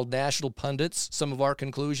so-called national pundits, some of our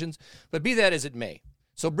conclusions. But be that as it may.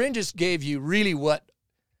 So Bryn just gave you really what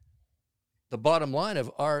the bottom line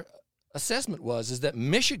of our assessment was, is that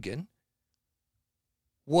Michigan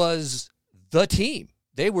was the team.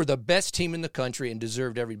 They were the best team in the country and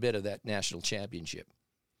deserved every bit of that national championship.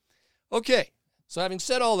 Okay, so having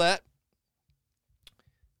said all that,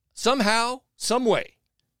 somehow, some way,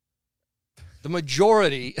 the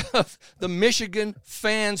majority of the Michigan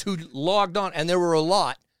fans who logged on, and there were a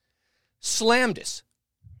lot, slammed us.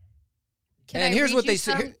 And here's what they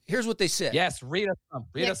said. Here's what they said. Yes, read us some.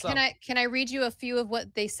 Read us some. Can I read you a few of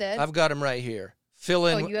what they said? I've got them right here. Fill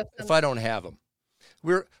in if I don't have them.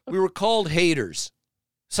 We were called haters.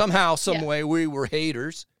 Somehow, some way, we were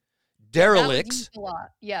haters. Derelicts. That was used a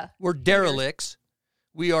lot. Yeah. We're derelicts.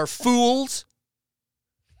 We are fools.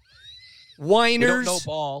 Whiners. We don't know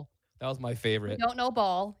ball. That was my favorite. We don't know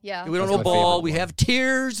ball. Yeah. We don't know ball. We have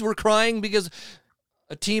tears. We're crying because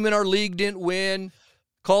a team in our league didn't win.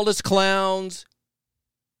 Called us clowns.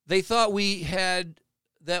 They thought we went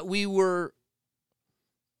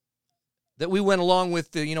along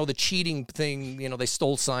with the cheating thing. They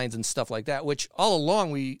stole signs and stuff like that, which all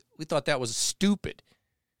along we thought that was stupid,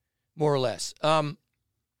 more or less.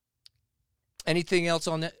 Anything else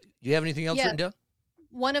on that? Do you have anything else written down?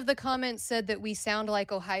 One of the comments said that we sound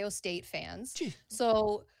like Ohio State fans. Gee.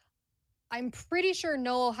 So I'm pretty sure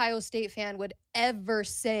no Ohio State fan would ever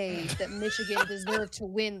say that Michigan deserved to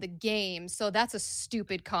win the game. So that's a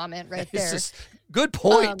stupid comment right there. Good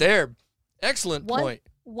point there. Excellent point.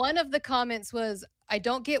 One of the comments was, I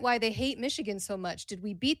don't get why they hate Michigan so much. Did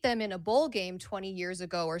we beat them in a bowl game 20 years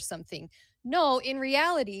ago or something? No, in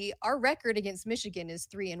reality, our record against Michigan is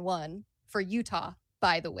 3-1 for Utah,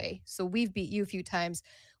 by the way. So we've beat you a few times.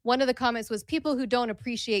 One of the comments was, people who don't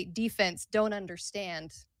appreciate defense don't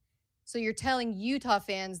understand. So you're telling Utah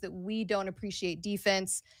fans that we don't appreciate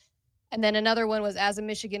defense. And then another one was, as a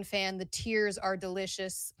Michigan fan, the tears are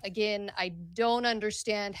delicious. Again, I don't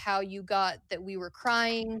understand how you got that we were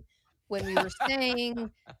crying when we were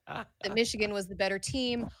saying that Michigan was the better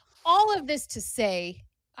team. All of this to say,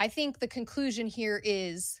 I think the conclusion here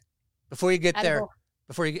is... Before you get there,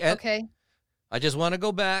 okay. I just want to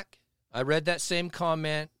go back. I read that same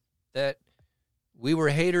comment that we were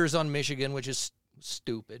haters on Michigan, which is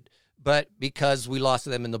stupid, but because we lost to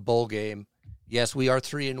them in the bowl game. Yes, we are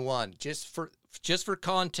 3-1. Just for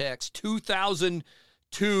context,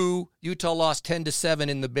 2002, Utah lost 10-7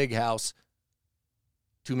 in the Big House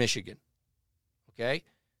to Michigan. Okay?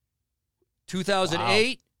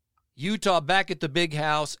 2008, Utah back at the Big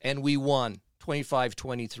House, and we won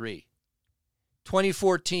 25-23.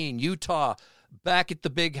 2014, Utah back at the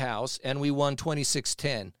Big House, and we won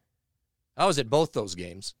 26-10. I was at both those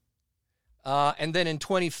games. And then in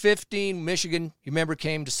 2015, Michigan, you remember,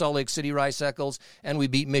 came to Salt Lake City Rice-Eccles, and we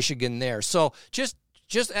beat Michigan there. So just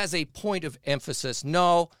as a point of emphasis,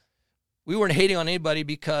 no, we weren't hating on anybody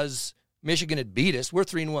because Michigan had beat us. We're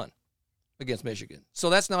 3-1 against Michigan. So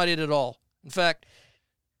that's not it at all. In fact,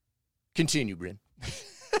 continue, Bryn.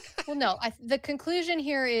 Well, no, the conclusion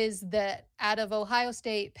here is that out of Ohio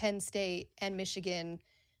State, Penn State, and Michigan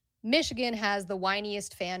has the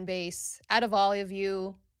whiniest fan base out of all of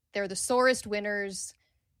you. They're the sorest winners.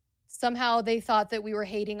 Somehow they thought that we were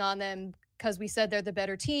hating on them because we said they're the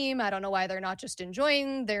better team. I don't know why they're not just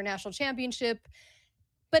enjoying their national championship,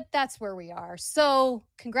 but that's where we are. So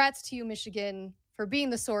congrats to you, Michigan, for being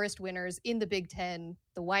the sorest winners in the Big Ten,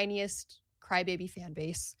 the whiniest crybaby fan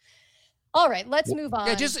base. All right, let's move on.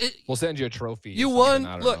 Yeah, we'll send you a trophy. You won.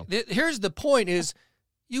 Look, here's the point is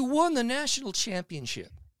you won the national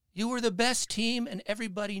championship. You were the best team, and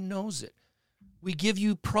everybody knows it. We give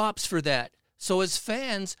you props for that. So as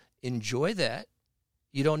fans, enjoy that.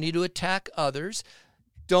 You don't need to attack others.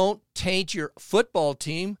 Don't taint your football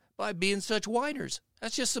team by being such whiners.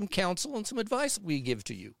 That's just some counsel and some advice we give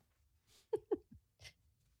to you.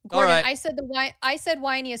 Gordon, all right. I said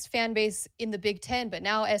whiniest fan base in the Big Ten, but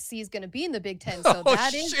now SC is going to be in the Big Ten, so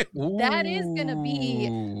that is going to be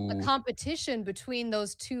a competition between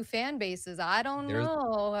those two fan bases. I don't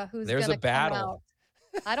know who's going to come out.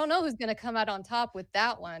 I don't know who's going to come out on top with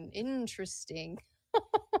that one. Interesting.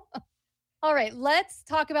 All right, let's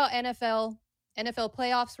talk about NFL. NFL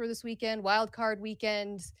playoffs for this weekend, wild card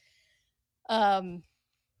weekend. Some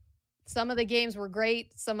of the games were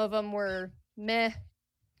great. Some of them were meh.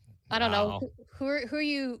 I don't know. Who are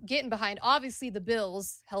you getting behind? Obviously the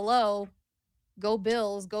Bills. Hello. Go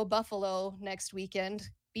Bills. Go Buffalo next weekend.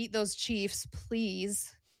 beat those Chiefs,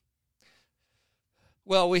 please.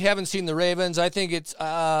 Well, we haven't seen the Ravens. I think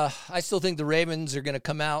I still think the Ravens are going to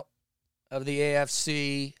come out of the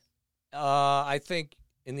AFC. I think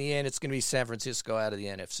in the end it's going to be San Francisco out of the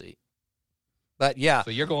NFC. But yeah.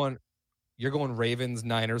 So you're going Ravens,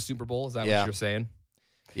 Niners, Super Bowl? Is that what you're saying?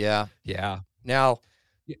 Yeah. Yeah. Now,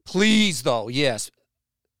 please, though, yes.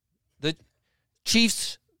 The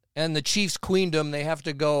Chiefs and the Chiefs' queendom, they have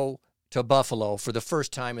to go to Buffalo for the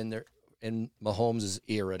first time in Mahomes'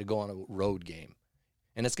 era to go on a road game.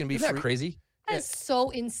 And it's going to be Isn't that crazy? That is so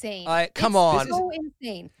insane. Come on. So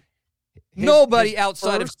insane. Nobody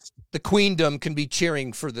outside of the queendom can be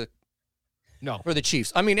cheering for the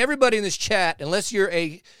Chiefs. I mean, everybody in this chat, unless you're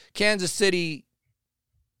a Kansas City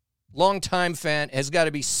longtime fan, has got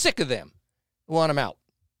to be sick of them. Want them out.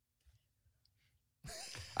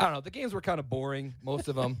 I don't know. The games were kind of boring, most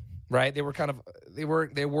of them, right? They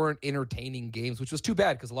weren't entertaining games, which was too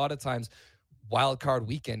bad because a lot of times wild card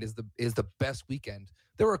weekend is the best weekend.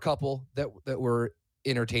 There were a couple that were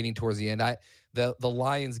entertaining towards the end. The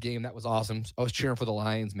Lions game, that was awesome. I was cheering for the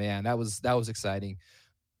Lions, man. That was exciting.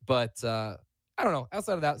 But I don't know.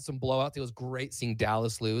 Outside of that, some blowouts. It was great seeing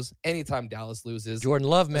Dallas lose. Anytime Dallas loses, Jordan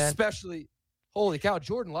Love, man, especially, holy cow,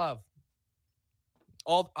 Jordan Love.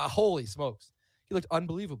 Holy smokes, he looked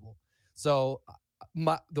unbelievable. So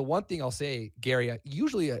the one thing I'll say, Gary,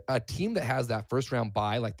 usually a team that has that first round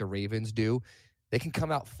bye like the Ravens do, they can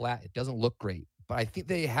come out flat. It doesn't look great. But I think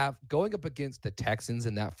they have, going up against the Texans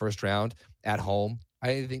in that first round at home,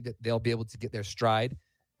 I think that they'll be able to get their stride.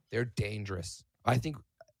 They're dangerous. I think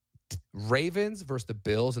Ravens versus the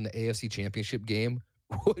Bills in the AFC Championship game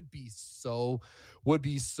would be so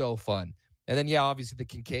fun. And then, obviously the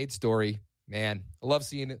Kincaid story, man, I love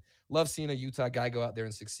seeing it. Love seeing a Utah guy go out there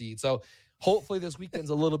and succeed. So hopefully this weekend's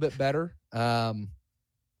a little bit better.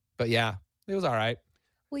 But yeah, it was all right.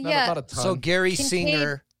 Well, not a ton. So Gary Kincaid,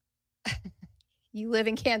 Singer, you live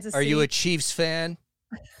in Kansas City. Are you a Chiefs fan?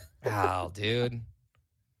 Oh, dude.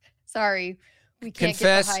 Sorry, we can't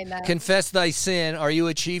get behind that. Confess thy sin. Are you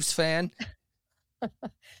a Chiefs fan?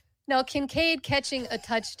 No, Kincaid catching a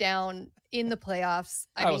touchdown in the playoffs.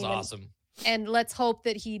 That was awesome. And let's hope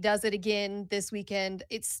that he does it again this weekend.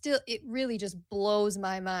 It really just blows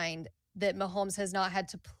my mind that Mahomes has not had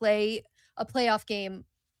to play a playoff game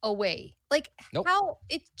away. Like, nope. How?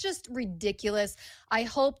 It's just ridiculous. I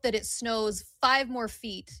hope that it snows 5 more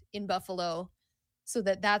feet in Buffalo so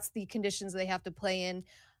that's the conditions they have to play in.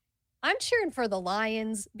 I'm cheering for the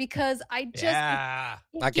Lions because I just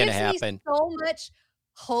not gonna happen. Me so much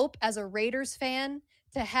hope as a Raiders fan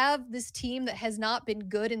to have this team that has not been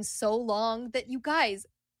good in so long that you guys,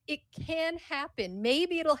 it can happen.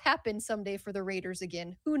 Maybe it'll happen someday for the Raiders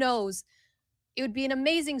again. Who knows? It would be an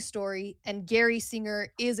amazing story. And Gary Singer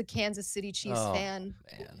is a Kansas City Chiefs fan.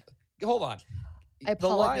 Man. Hold on. I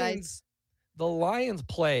apologize. The Lions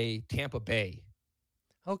play Tampa Bay.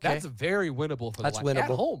 Okay. That's very winnable for the Lions. Winnable. At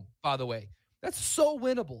home, by the way. That's so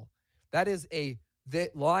winnable. The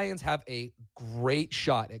Lions have a great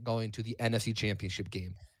shot at going to the NFC Championship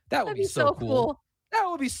game. That would be so cool. That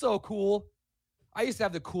would be so cool. I used to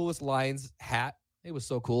have the coolest Lions hat. It was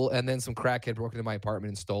so cool. And then some crackhead broke into my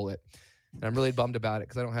apartment and stole it. And I'm really bummed about it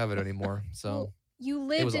because I don't have it anymore. So well, you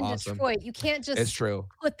lived in awesome. Detroit. You can't just it's true.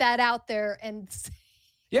 Put that out there and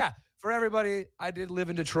yeah. For everybody, I did live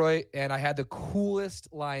in Detroit, and I had the coolest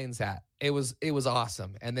Lions hat. It was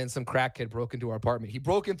awesome. And then some crackhead broke into our apartment. He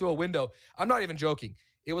broke in through a window. I'm not even joking.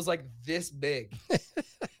 It was like this big.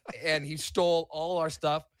 And he stole all our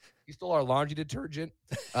stuff. He stole our laundry detergent.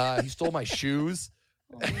 He stole my shoes.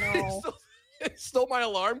 Oh, no. he stole my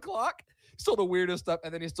alarm clock. He stole the weirdest stuff.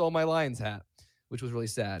 And then he stole my Lions hat, which was really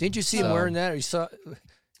sad. Didn't you see him wearing that? Or you saw?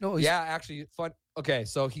 No. Yeah, actually, fun. Okay,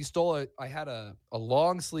 so he stole I had a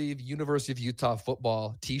long sleeve University of Utah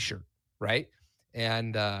football t-shirt, right?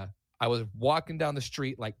 And I was walking down the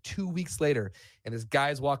street like 2 weeks later, and this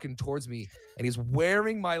guy's walking towards me, and he's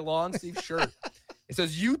wearing my long sleeve shirt. It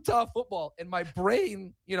says Utah football, and my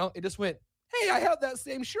brain, it just went, hey, I have that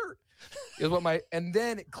same shirt. It was and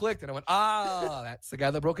then it clicked, and I went, that's the guy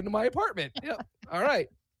that broke into my apartment. Yep. All right.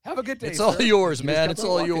 Have a good day. It's all yours, man. It's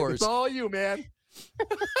all yours. It's all you, man.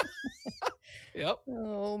 Yep.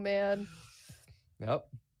 Oh man. Yep.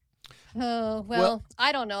 Oh well,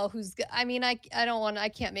 I don't know who's. I mean, I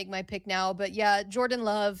can't make my pick now, but yeah, Jordan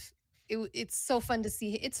Love. It's so fun to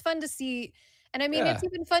see. It's fun to see, and I mean, it's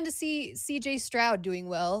even fun to see C.J. Stroud doing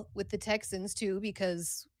well with the Texans too,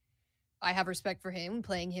 because I have respect for him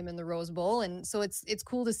playing him in the Rose Bowl, and so it's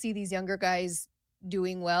cool to see these younger guys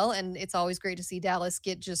doing well, and it's always great to see Dallas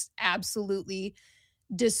get just absolutely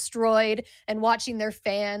destroyed and watching their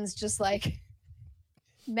fans just like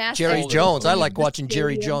Jerry Jones. I like watching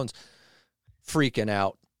Jerry Jones freaking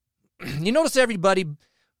out. You notice everybody,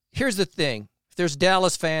 here's the thing. There's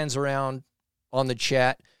Dallas fans around on the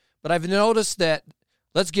chat, but I've noticed that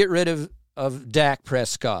let's get rid of Dak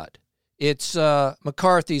Prescott. It's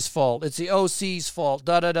McCarthy's fault. It's the OC's fault.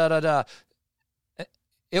 Da-da-da-da-da.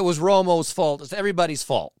 It was Romo's fault. It's everybody's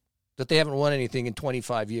fault that they haven't won anything in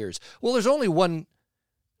 25 years. Well, there's only one.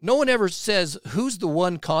 No one ever says who's the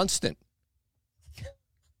one constant.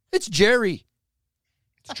 It's Jerry.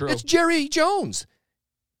 It's true. It's Jerry Jones.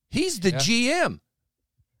 He's the GM.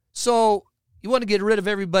 So you want to get rid of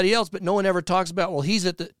everybody else, but no one ever talks about, well, he's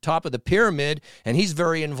at the top of the pyramid and he's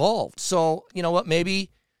very involved. So you know what? Maybe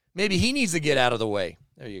he needs to get out of the way.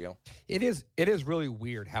 There you go. It is really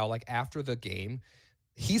weird how, like, after the game,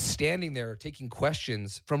 he's standing there taking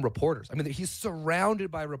questions from reporters. I mean, he's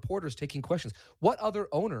surrounded by reporters taking questions. What other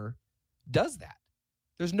owner does that?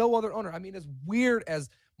 There's no other owner. I mean, as weird as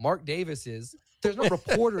Mark Davis is, there's no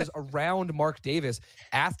reporters around Mark Davis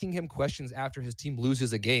asking him questions after his team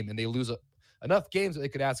loses a game and they lose enough games that they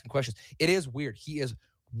could ask him questions. It is weird. He is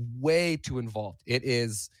way too involved.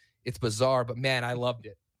 It's bizarre, but man, I loved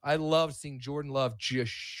it. I loved seeing Jordan Love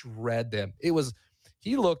just shred them. He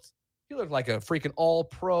looked like a freaking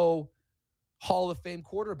all-pro Hall of Fame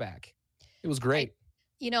quarterback. It was great.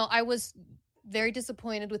 I was very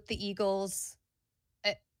disappointed with the Eagles.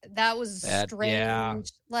 That was strange. Yeah.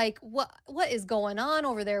 Like, what is going on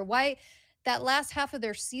over there? Why that last half of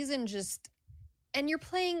their season and you're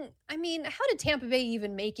playing, I mean, how did Tampa Bay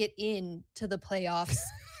even make it into the playoffs?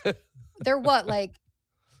 They're what, like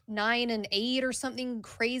 9-8 or something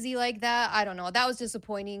crazy like that? I don't know. That was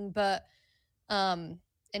disappointing, but and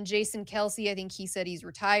Jason Kelce, I think he said he's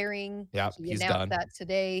retiring. Yeah, he announced done. that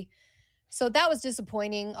today. So that was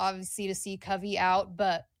disappointing, obviously, to see Covey out,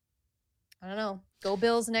 but I don't know. Go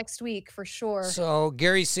Bills next week for sure. So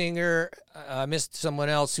Gary Singer, I missed someone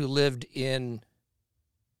else who lived in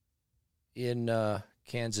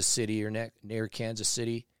Kansas City or near Kansas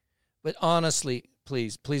City. But honestly,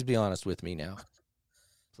 please be honest with me now.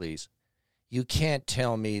 Please. You can't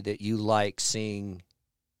tell me that you like seeing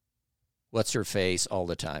what's her face all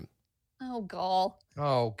the time. Oh, Gall.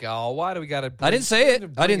 Why do we got to? I didn't say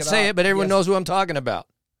it. But everyone knows who I'm talking about.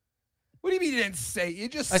 What do you mean you didn't say it? You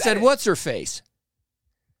just I said, what's her face?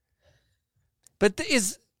 But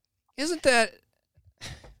isn't that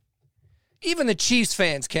even the Chiefs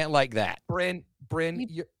fans can't like that? Bryn,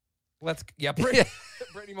 Brittany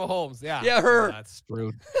Mahomes, yeah, her. Oh, that's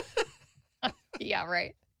screwed. Yeah,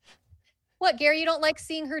 right. What, Gary? You don't like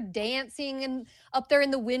seeing her dancing and up there in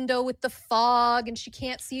the window with the fog, and she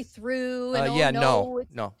can't see through? And no,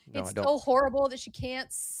 I it's don't. so horrible that she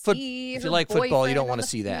can't see. If you like football, you don't want to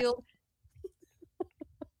see that.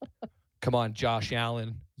 Come on, Josh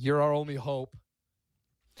Allen, you're our only hope.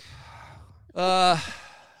 All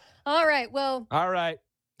right. Well. All right.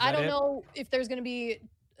 I don't know if there's going to be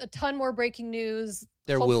a ton more breaking news.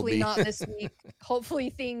 There will be. Hopefully not this week. Hopefully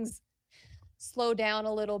things slow down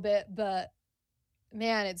a little bit. But,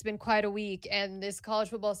 man, it's been quite a week. And this college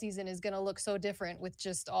football season is going to look so different with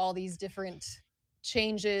just all these different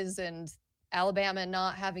changes. And Alabama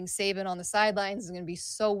not having Saban on the sidelines is going to be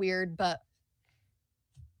so weird. But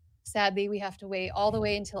sadly, we have to wait all the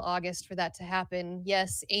way until August for that to happen.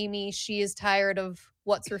 Yes, Amy, she is tired of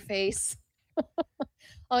what's-her-face.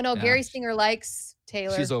 Oh, no, yeah. Gary Singer likes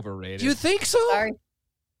Taylor. She's overrated. Do you think so? Sorry.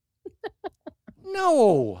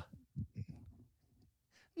 No.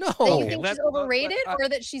 That you think she's overrated or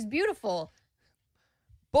that she's beautiful?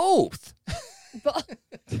 Both.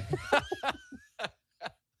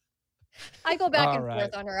 I go back and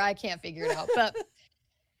forth on her. I can't figure it out. But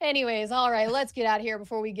anyways, all right, let's get out of here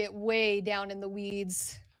before we get way down in the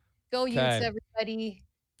weeds. Go Utes, everybody.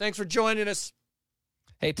 Thanks for joining us.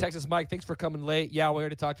 Hey, Texas Mike, thanks for coming late. Yeah, we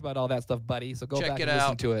already talked about all that stuff, buddy. So go Check back it and out.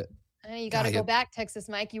 listen to it. You got to go back, Texas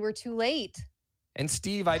Mike. You were too late. And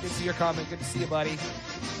Steve, I did see your comment. Good to see you, buddy.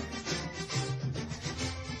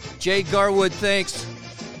 Jay Garwood, thanks.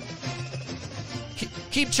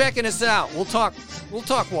 Keep checking us out. We'll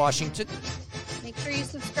talk Washington. Make sure you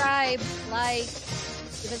subscribe, like,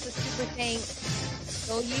 give us a super thanks.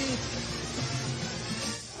 Go Utes.